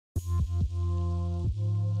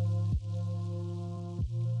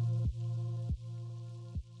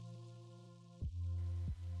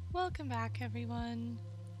Welcome back, everyone.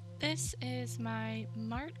 This is my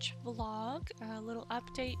March vlog, a little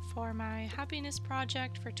update for my happiness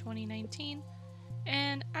project for 2019.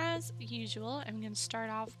 And as usual, I'm going to start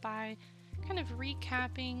off by kind of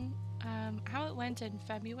recapping how it went in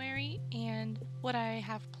February and what I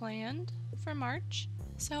have planned for March.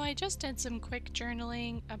 So I just did some quick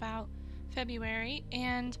journaling about February,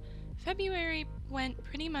 and February went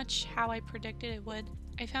pretty much how I predicted it would.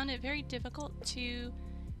 I found it very difficult to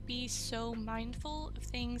be so mindful of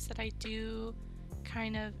things that I do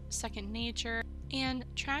kind of second nature, and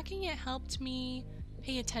tracking it helped me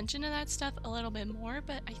pay attention to that stuff a little bit more,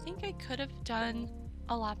 but I think I could have done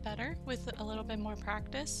a lot better with a little bit more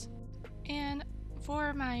practice. And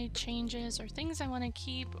for my changes or things I want to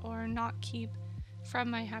keep or not keep from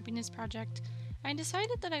my happiness project, I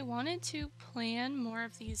decided that I wanted to plan more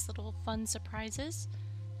of these little fun surprises.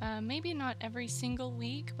 Maybe not every single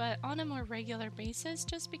week, but on a more regular basis,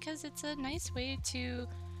 just because it's a nice way to,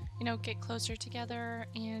 get closer together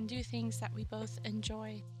and do things that we both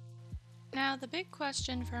enjoy. Now, the big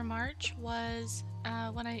question for March was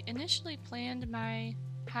when I initially planned my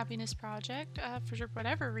happiness project, for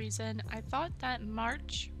whatever reason, I thought that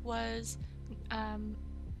March was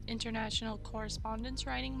International Correspondence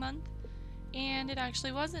Writing Month, and it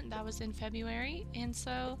actually wasn't. That was in February, and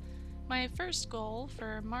so my first goal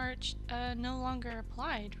for March no longer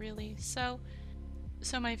applied, really. So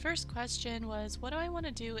my first question was, what do I want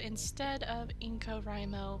to do instead of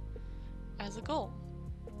NaCoWriMo as a goal?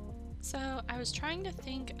 So I was trying to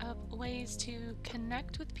think of ways to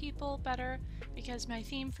connect with people better, because my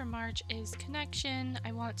theme for March is connection.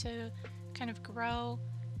 I want to kind of grow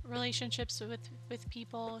relationships with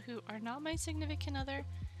people who are not my significant other.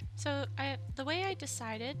 So the way I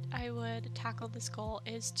decided I would tackle this goal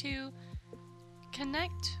is to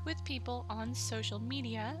connect with people on social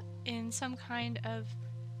media in some kind of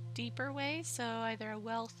deeper way. So either a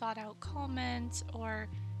well thought out comment or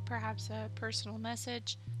perhaps a personal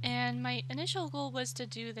message. And my initial goal was to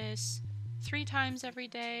do this 3 times every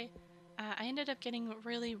day. I ended up getting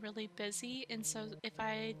really, really busy, and so if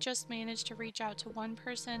I just managed to reach out to one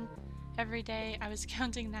person every day, I was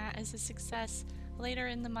counting that as a success later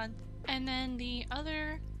in the month. And then the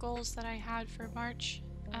other goals that I had for March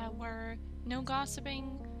were no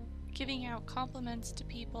gossiping, giving out compliments to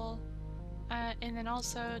people, and then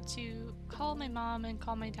also to call my mom and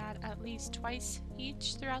call my dad at least twice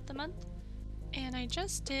each throughout the month. And I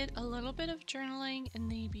just did a little bit of journaling in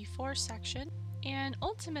the before section, and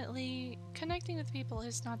ultimately connecting with people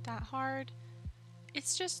is not that hard.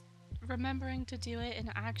 It's just remembering to do it and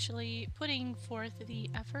actually putting forth the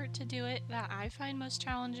effort to do it that I find most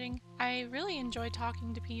challenging. I really enjoy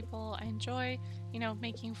talking to people. I enjoy,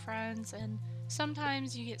 making friends, and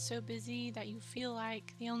sometimes you get so busy that you feel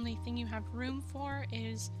like the only thing you have room for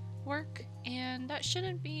is work, and that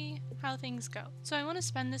shouldn't be how things go. So I want to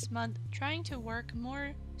spend this month trying to work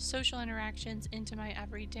more social interactions into my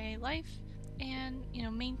everyday life and,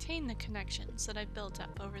 maintain the connections that I've built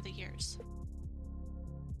up over the years.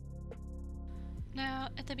 Now,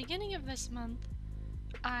 at the beginning of this month,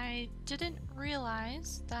 I didn't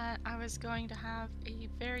realize that I was going to have a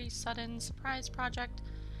very sudden surprise project.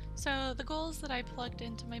 So the goals that I plugged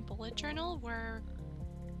into my bullet journal were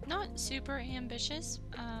not super ambitious,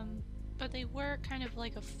 but they were kind of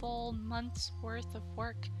like a full month's worth of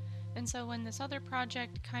work. And so when this other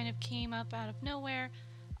project kind of came up out of nowhere,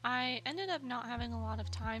 I ended up not having a lot of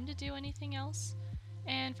time to do anything else.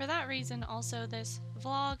 And for that reason, also, this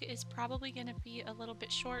vlog is probably going to be a little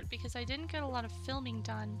bit short because I didn't get a lot of filming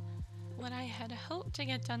done. What I had hoped to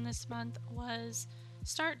get done this month was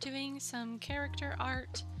start doing some character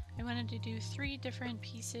art. I wanted to do 3 different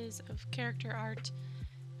pieces of character art,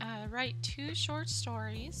 write 2 short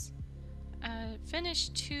stories, finish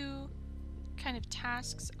 2 kind of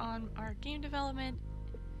tasks on our game development,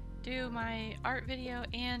 do my art video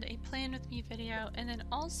and a plan with me video, and then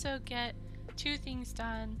also get 2 things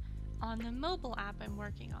done on the mobile app I'm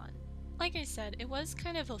working on. Like I said, it was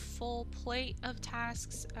kind of a full plate of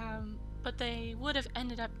tasks, but they would have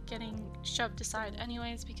ended up getting shoved aside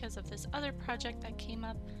anyways because of this other project that came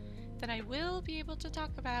up that I will be able to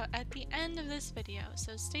talk about at the end of this video,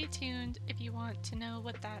 so stay tuned if you want to know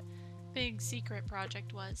what that big secret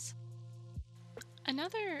project was.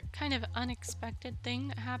 Another kind of unexpected thing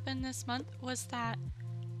that happened this month was that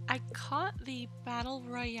I caught the Battle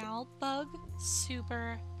Royale bug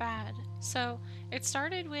super bad. So it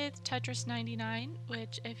started with Tetris 99,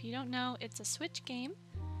 which, if you don't know, it's a Switch game.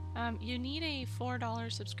 You need a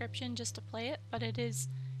 $4 subscription just to play it, but it is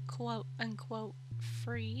quote unquote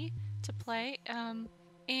free to play.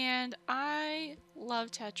 And I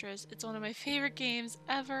love Tetris. It's one of my favorite games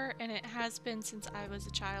ever, and it has been since I was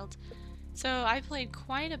a child. So I played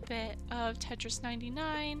quite a bit of Tetris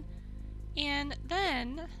 99, and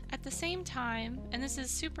then at the same time, and this is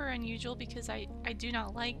super unusual because I do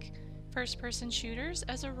not like first-person shooters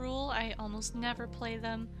as a rule, I almost never play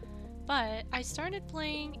them, but I started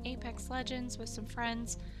playing Apex Legends with some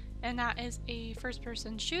friends, and that is a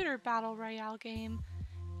first-person shooter battle royale game.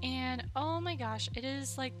 And oh my gosh, it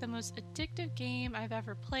is like the most addictive game I've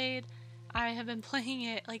ever played. I have been playing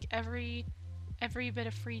it like every bit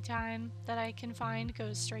of free time that I can find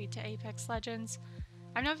goes straight to Apex Legends.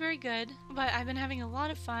 I'm not very good, but I've been having a lot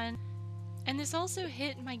of fun. And this also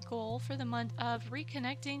hit my goal for the month of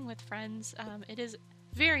reconnecting with friends. It is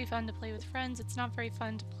very fun to play with friends. It's not very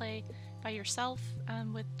fun to play by yourself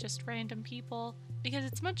with just random people, because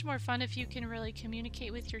it's much more fun if you can really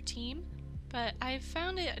communicate with your team. But I've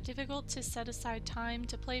found it difficult to set aside time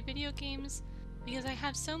to play video games because I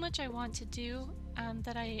have so much I want to do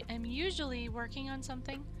that I am usually working on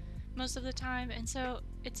something most of the time, and so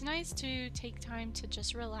it's nice to take time to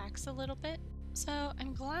just relax a little bit. So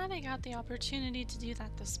I'm glad I got the opportunity to do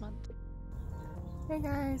that this month. Hey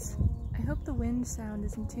guys, I hope the wind sound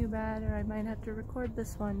isn't too bad, or I might have to record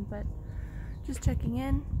this one, but just checking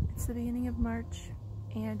in. It's the beginning of March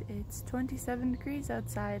and it's 27 degrees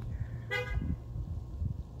outside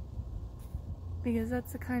because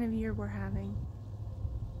that's the kind of year we're having.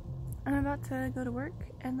 I'm about to go to work,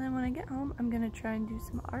 and then when I get home I'm gonna try and do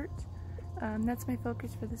some art. That's my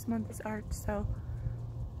focus for this month, is art. So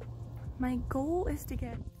my goal is to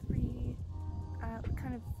get 3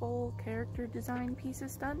 kind of full character design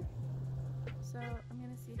pieces done. So I'm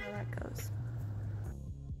gonna see how that goes.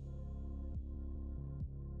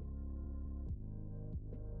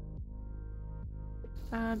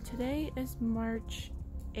 Today is March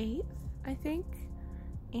 8th, I think,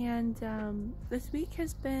 and this week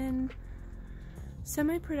has been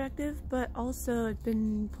semi-productive, but also I've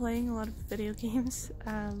been playing a lot of video games,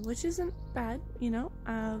 which isn't bad, you know.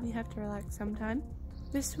 We have to relax sometime.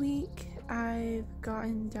 This week I've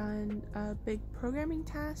gotten done a big programming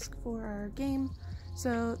task for our game,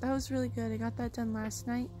 so that was really good. I got that done last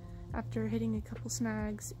night after hitting a couple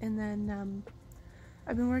snags, and then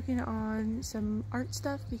I've been working on some art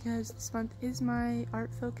stuff because this month is my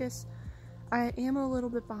art focus. I am a little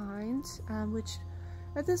bit behind, which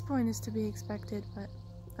at this point is to be expected, but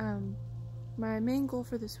my main goal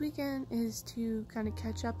for this weekend is to kind of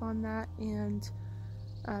catch up on that and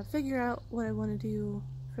figure out what I want to do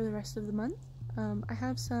for the rest of the month. I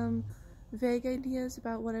have some vague ideas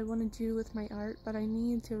about what I want to do with my art, but I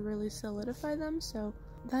need to really solidify them, so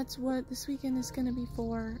that's what this weekend is going to be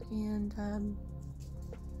for, and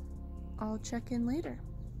I'll check in later.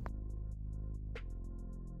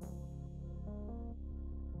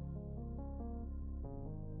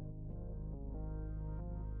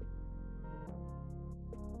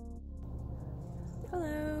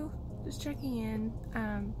 Hello, just checking in.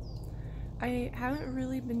 I haven't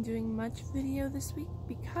really been doing much video this week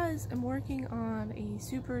because I'm working on a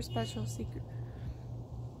super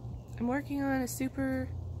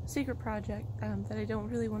secret project that I don't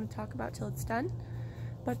really want to talk about till it's done.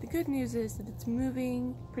 But the good news is that it's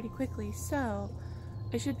moving pretty quickly, so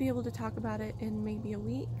I should be able to talk about it in maybe a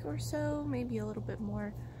week or so, maybe a little bit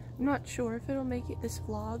more. I'm not sure if it'll make it this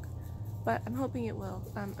vlog, but I'm hoping it will.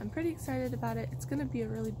 I'm pretty excited about it. It's going to be a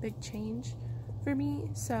really big change for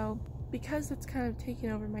me, so because that's kind of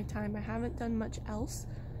taken over my time, I haven't done much else.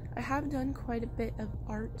 I have done quite a bit of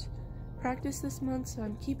art practice this month, so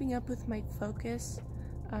I'm keeping up with my focus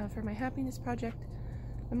for my happiness project.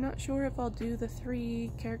 I'm not sure if I'll do the 3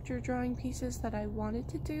 character drawing pieces that I wanted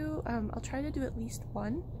to do. I'll try to do at least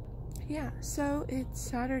one. Yeah, so it's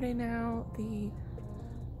Saturday now, the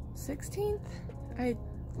 16th? I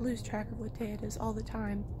lose track of what day it is all the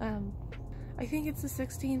time. I think it's the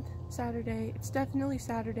 16th Saturday. It's definitely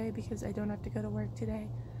Saturday because I don't have to go to work today.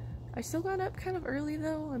 I still got up kind of early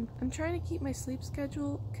though. I'm trying to keep my sleep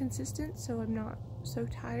schedule consistent so I'm not so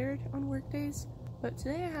tired on work days. But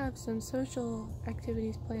today I have some social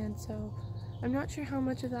activities planned, so I'm not sure how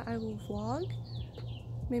much of that I will vlog.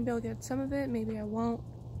 Maybe I'll get some of it, maybe I won't.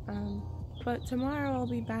 But tomorrow I'll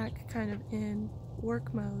be back kind of in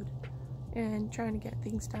work mode and trying to get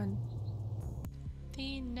things done.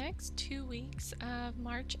 The next 2 weeks of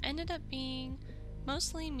March ended up being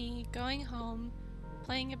mostly me going home,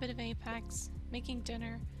 playing a bit of Apex, making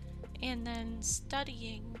dinner, and then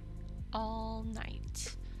studying all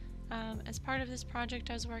night. As part of this project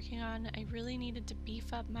I was working on, I really needed to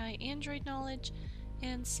beef up my Android knowledge,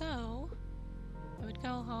 and so I would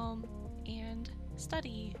go home and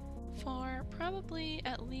study for probably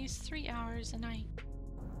at least 3 hours a night.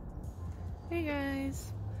 Hey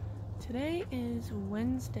guys, today is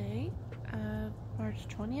Wednesday, March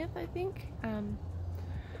 20th, I think. I'm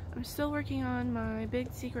still working on my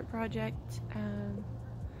big secret project.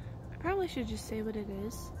 I probably should just say what it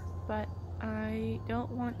is, but I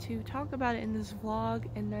don't want to talk about it in this vlog,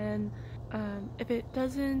 and then if it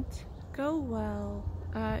doesn't go well,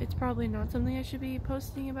 it's probably not something I should be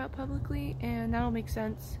posting about publicly, and that'll make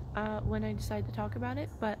sense when I decide to talk about it.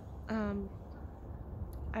 But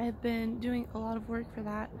I have been doing a lot of work for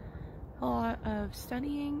that, a lot of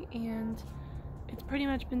studying, and it's pretty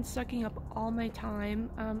much been sucking up all my time.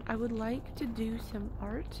 I would like to do some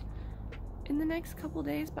art in the next couple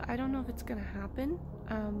days, but I don't know if it's gonna happen.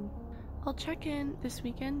 I'll check in this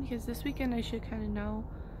weekend, because this weekend I should kind of know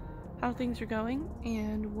how things are going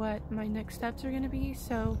and what my next steps are gonna be.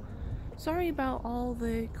 So sorry about all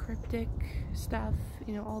the cryptic stuff,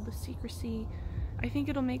 all the secrecy. I think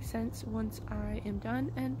it'll make sense once I am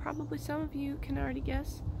done, and probably some of you can already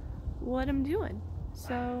guess what I'm doing.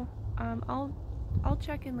 So I'll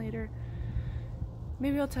check in later.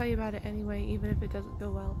 Maybe I'll tell you about it anyway, even if it doesn't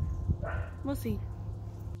go well. We'll see.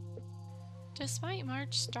 Despite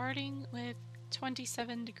March starting with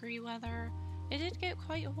 27-degree weather, it did get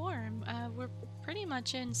quite warm. We're pretty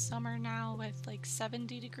much in summer now with like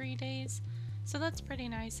 70-degree days, so that's pretty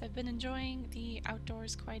nice. I've been enjoying the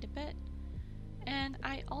outdoors quite a bit. And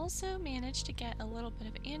I also managed to get a little bit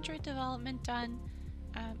of Android development done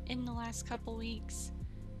in the last couple weeks.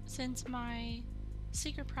 Since my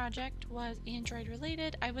secret project was Android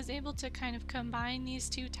related, I was able to kind of combine these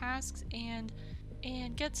two tasks and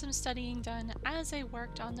get some studying done as I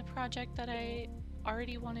worked on the project that I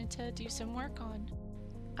already wanted to do some work on.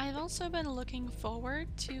 I've also been looking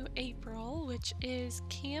forward to April, which is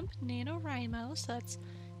Camp NaNoWriMo, so that's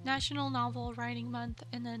National Novel Writing Month,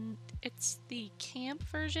 and then it's the camp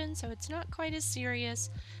version, so it's not quite as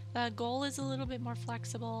serious. The goal is a little bit more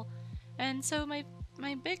flexible, and so my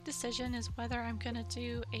big decision is whether I'm going to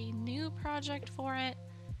do a new project for it,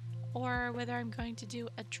 or whether I'm going to do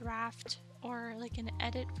a draft or like an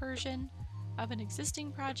edit version of an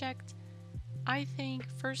existing project. I think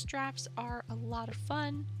first drafts are a lot of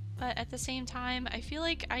fun, but at the same time, I feel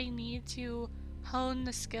like I need to hone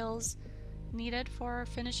the skills needed for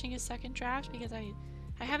finishing a second draft, because I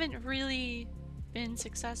haven't really been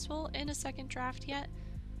successful in a second draft yet.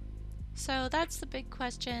 So that's the big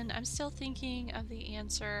question. I'm still thinking of the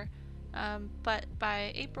answer, but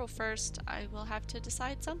by April 1st, I will have to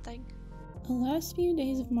decide something. The last few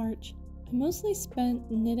days of March, I mostly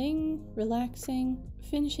spent knitting, relaxing,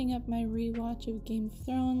 finishing up my rewatch of Game of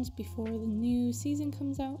Thrones before the new season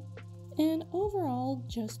comes out, and overall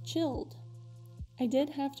just chilled. I did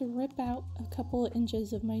have to rip out a couple of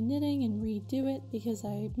inches of my knitting and redo it because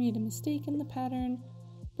I made a mistake in the pattern,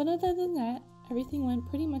 but other than that, everything went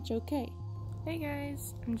pretty much okay. Hey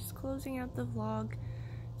guys, I'm just closing out the vlog.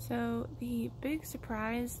 So the big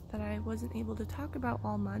surprise that I wasn't able to talk about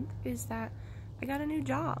all month is that I got a new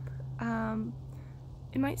job.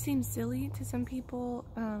 It might seem silly to some people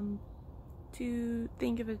to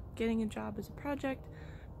think of getting a job as a project,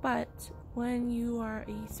 but when you are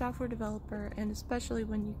a software developer, and especially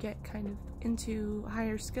when you get kind of into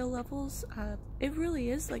higher skill levels, it really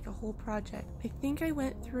is like a whole project. I think I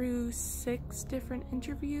went through 6 different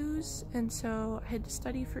interviews, and so I had to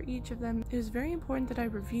study for each of them. It was very important that I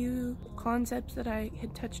review concepts that I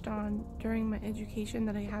had touched on during my education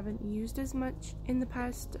that I haven't used as much in the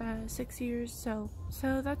past 6 years, so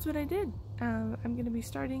that's what I did. I'm going to be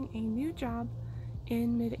starting a new job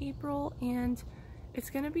in mid-April, and it's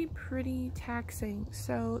going to be pretty taxing,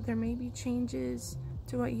 so there may be changes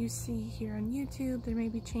to what you see here on YouTube, there may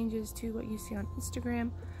be changes to what you see on Instagram,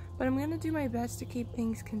 but I'm going to do my best to keep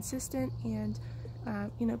things consistent and,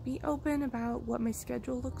 be open about what my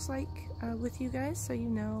schedule looks like with you guys, so you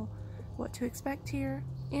know what to expect here.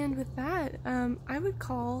 And with that, I would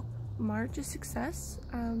call March a success.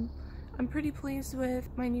 I'm pretty pleased with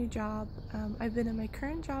my new job. I've been in my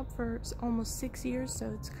current job for almost 6 years,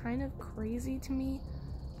 so it's kind of crazy to me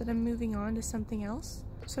that I'm moving on to something else.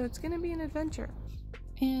 So it's gonna be an adventure.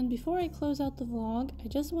 And before I close out the vlog, I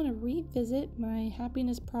just want to revisit my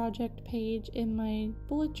happiness project page in my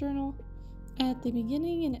bullet journal. At the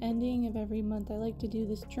beginning and ending of every month, I like to do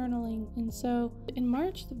this journaling, and so in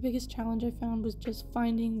March, the biggest challenge I found was just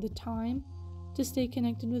finding the time to stay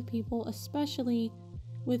connected with people, especially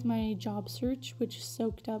with my job search, which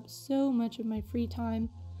soaked up so much of my free time.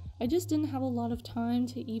 I just didn't have a lot of time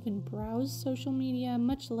to even browse social media,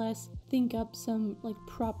 much less think up some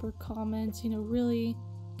proper comments, really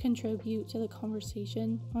contribute to the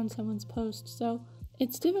conversation on someone's post. So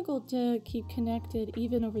it's difficult to keep connected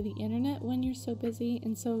even over the internet when you're so busy,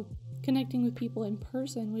 and so connecting with people in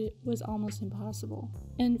person was almost impossible.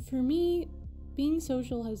 And for me, being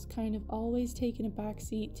social has kind of always taken a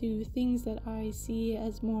backseat to things that I see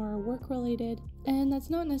as more work-related, and that's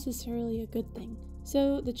not necessarily a good thing.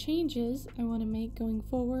 So the changes I want to make going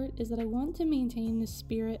forward is that I want to maintain the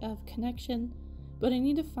spirit of connection, but I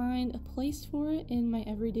need to find a place for it in my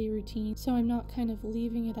everyday routine so I'm not kind of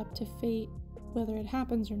leaving it up to fate whether it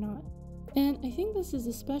happens or not. And I think this is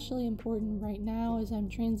especially important right now as I'm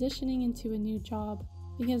transitioning into a new job,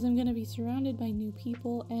 because I'm going to be surrounded by new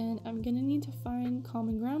people and I'm going to need to find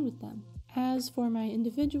common ground with them. As for my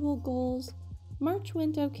individual goals, March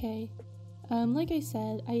went okay. Like I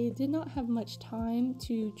said, I did not have much time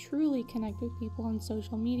to truly connect with people on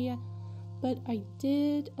social media, but I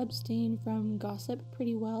did abstain from gossip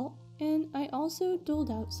pretty well, and I also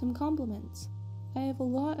doled out some compliments. I have a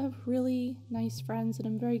lot of really nice friends that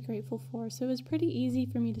I'm very grateful for, so it was pretty easy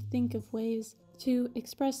for me to think of ways to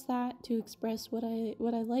express that, to express what I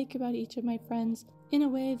like about each of my friends in a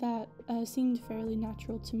way that seemed fairly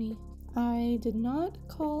natural to me. I did not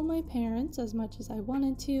call my parents as much as I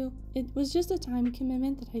wanted to. It was just a time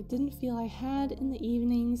commitment that I didn't feel I had in the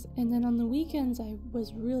evenings, and then on the weekends I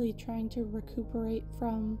was really trying to recuperate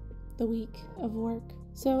from the week of work.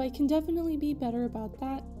 So I can definitely be better about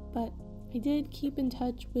that, but I did keep in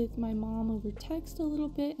touch with my mom over text a little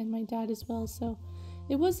bit and my dad as well, so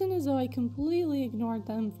it wasn't as though I completely ignored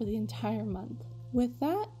them for the entire month. With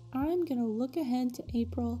that, I'm gonna look ahead to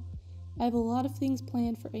April. I have a lot of things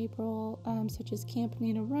planned for April, such as Camp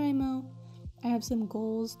NaNoWriMo. I have some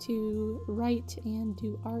goals to write and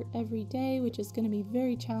do art every day, which is going to be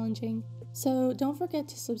very challenging. So don't forget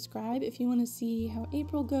to subscribe if you want to see how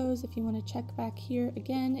April goes. If you want to check back here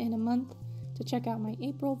again in a month to check out my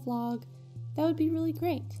April vlog, that would be really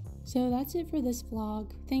great. So that's it for this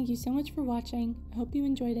vlog. Thank you so much for watching. I hope you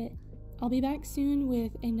enjoyed it. I'll be back soon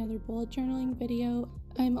with another bullet journaling video.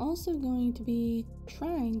 I'm also going to be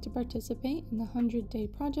trying to participate in the 100-day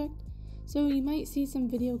project, so you might see some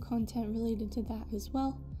video content related to that as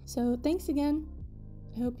well. So thanks again.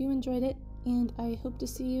 I hope you enjoyed it, and I hope to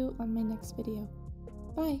see you on my next video.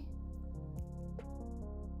 Bye!